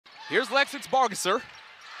Here's Lexington's Bargesser.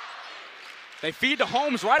 They feed to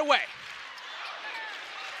Holmes right away.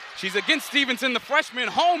 She's against Stevenson, the freshman.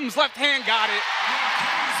 Holmes, left hand, got it.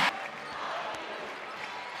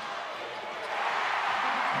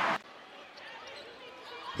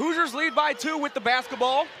 Hoosiers lead by 2 with the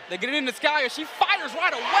basketball. They get it into Scalia. She fires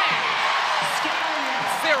right away.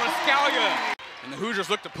 Sarah Scalia. And the Hoosiers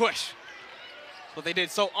look to push. What they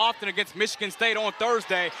did so often against Michigan State on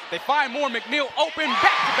Thursday. They find Moore McNeil open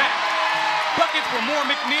back-to-back. Buckets for Moore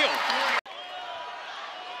McNeil.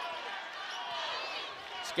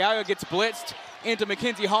 Scalia gets blitzed into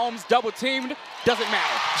Mackenzie Holmes, double-teamed, doesn't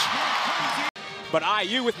matter. But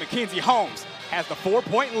IU with Mackenzie Holmes has the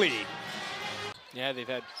 4-point lead. Yeah, they've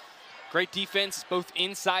had great defense both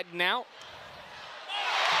inside and out.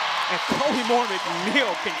 And Chloe Moore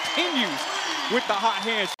McNeil continues with the hot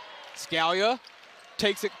hands. Scalia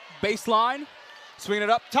takes it baseline, swinging it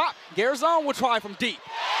up top. Garzone will try from deep.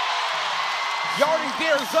 Yarding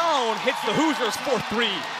Garzone hits the Hoosiers for 3.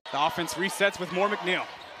 The offense resets with Moore McNeil.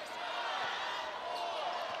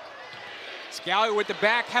 Scalia with the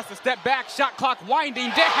back, has to step back, shot clock winding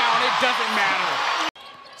down, it doesn't matter.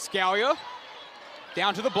 Scalia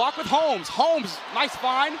down to the block with Holmes. Holmes, nice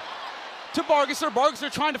find to Bargesser.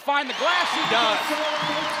 Bargesser trying to find the glass, she does.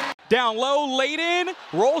 Down low, Layden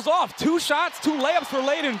rolls off. 2 shots, 2 layups for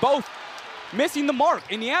Layden, both missing the mark.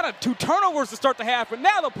 Indiana, 2 turnovers to start the half, but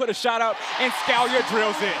now they'll put a shot up, and Scalia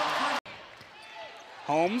drills it.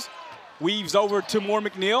 Holmes weaves over to Moore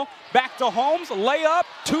McNeil. Back to Holmes, layup,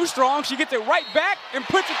 too strong. She gets it right back and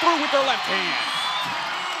puts it through with her left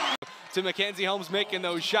hand. To Mackenzie Holmes making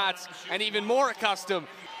those shots, and even more accustomed.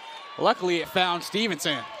 Luckily, it found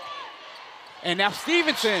Stevenson. And now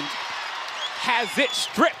Stevenson has it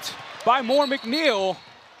stripped by Moore McNeil.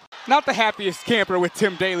 Not the happiest camper with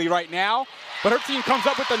Tim Daly right now, but her team comes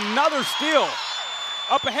up with another steal.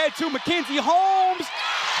 Up ahead to Mackenzie Holmes.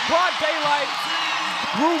 Broad daylight,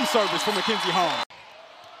 room service for Mackenzie Holmes.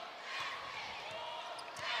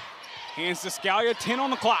 Hands to Scalia, 10 on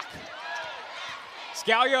the clock.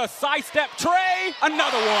 Scalia, a sidestep tray,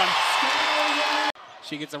 another one.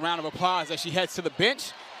 She gets a round of applause as she heads to the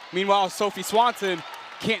bench. Meanwhile, Sophie Swanson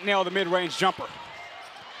can't nail the mid-range jumper.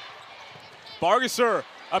 Bargesser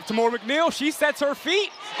up to Moore McNeil. She sets her feet,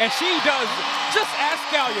 and she does just as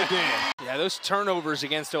Scalia did. Yeah, those turnovers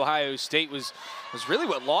against Ohio State was really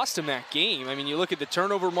what lost them that game. I mean, you look at the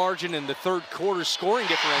turnover margin and the third quarter scoring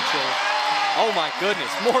differential. Oh my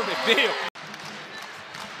goodness, Moore McNeil.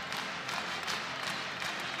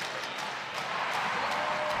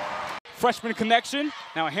 Freshman connection,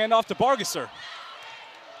 now a handoff to Bargesser.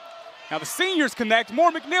 Now the seniors connect.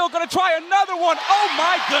 Moore McNeil gonna try another one. Oh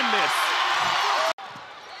my goodness.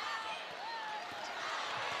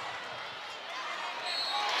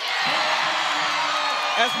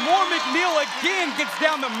 As Moore McNeil again gets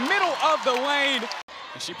down the middle of the lane.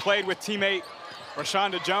 And she played with teammate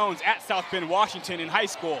Rashonda Jones at South Bend, Washington in high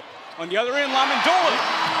school. On the other end, Lamondola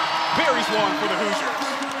buries one for the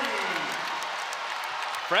Hoosiers.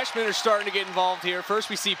 Freshmen are starting to get involved here. First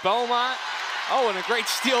we see Beaumont. Oh, and a great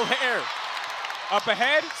steal there. Up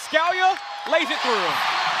ahead, Scalia lays it through.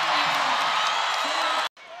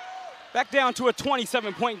 Back down to a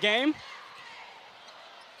 27-point game.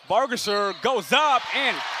 Bargesser goes up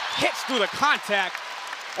and hits through the contact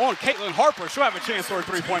on Caitlin Harper. She'll have a chance for a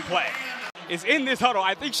 3-point play. Is in this huddle.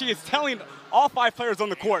 I think she is telling all 5 players on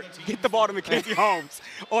the court to get the ball to Mackenzie Holmes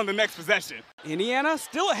on the next possession. Indiana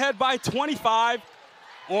still ahead by 25.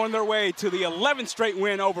 On their way to the 11th straight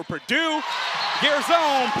win over Purdue.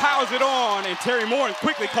 Garzone piles it on, and Terry Moore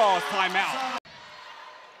quickly calls timeout.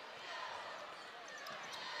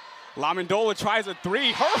 Lamondola tries a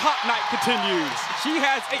 3. Her hot night continues. She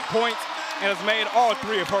has 8 points and has made all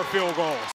 3 of her field goals.